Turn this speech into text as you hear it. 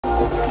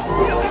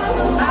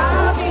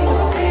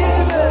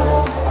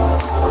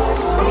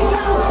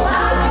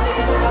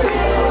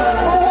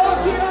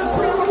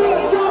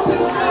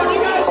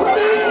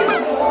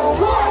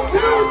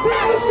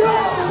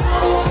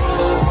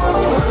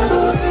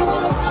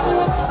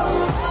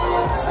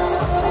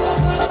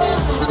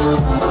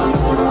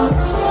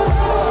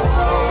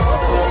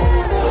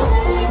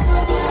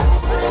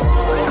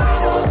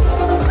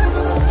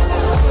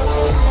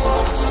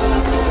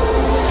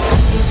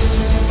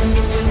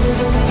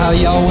How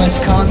y'all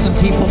Wisconsin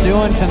people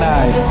doing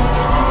tonight?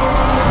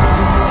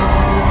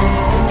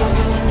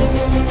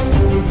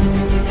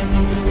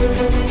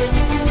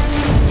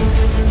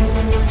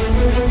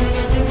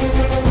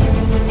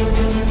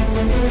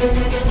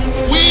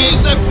 We,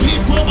 the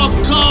people of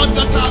God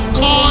that are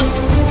called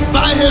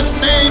by His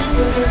name,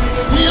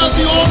 we are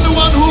the only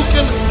one who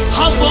can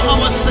humble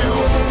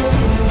ourselves,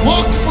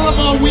 walk from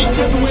our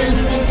wicked ways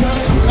and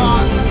turn to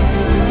God.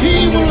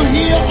 He will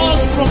hear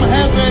us from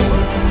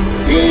heaven.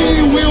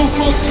 He will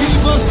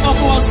forgive us of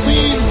our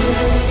sin.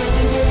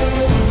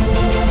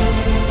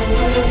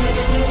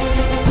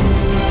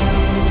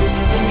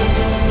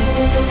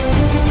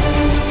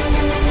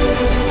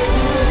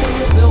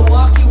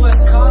 Milwaukee,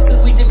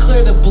 Wisconsin, we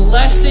declare the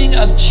blessing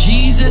of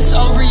Jesus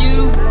over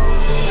you.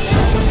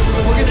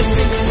 We're going to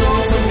sing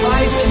songs of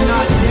life and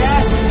not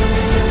death.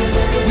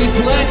 We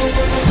bless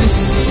the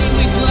city,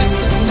 we bless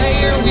the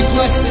mayor, we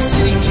bless the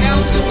city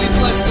council, we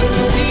bless the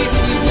police,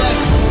 we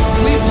bless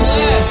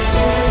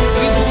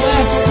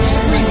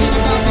everything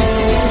about this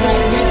city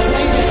tonight. We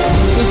pray that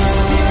the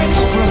spirit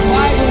of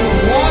revival will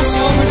wash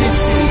over this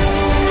city.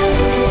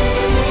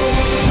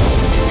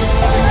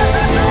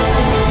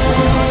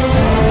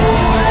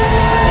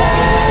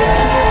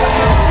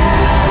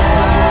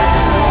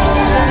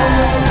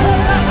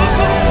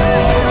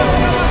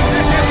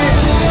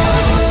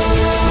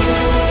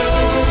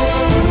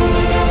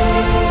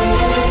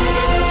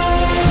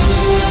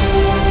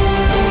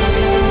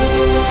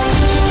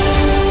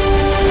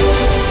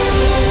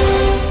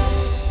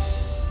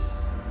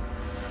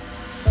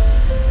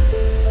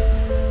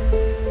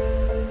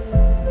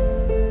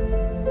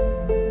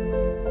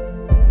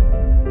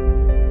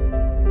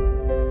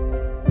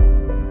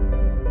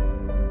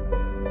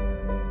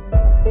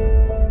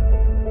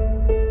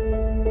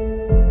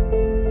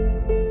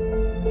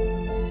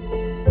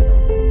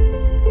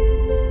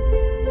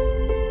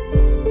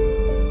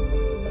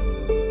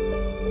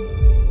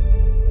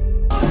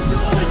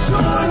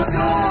 Come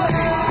on,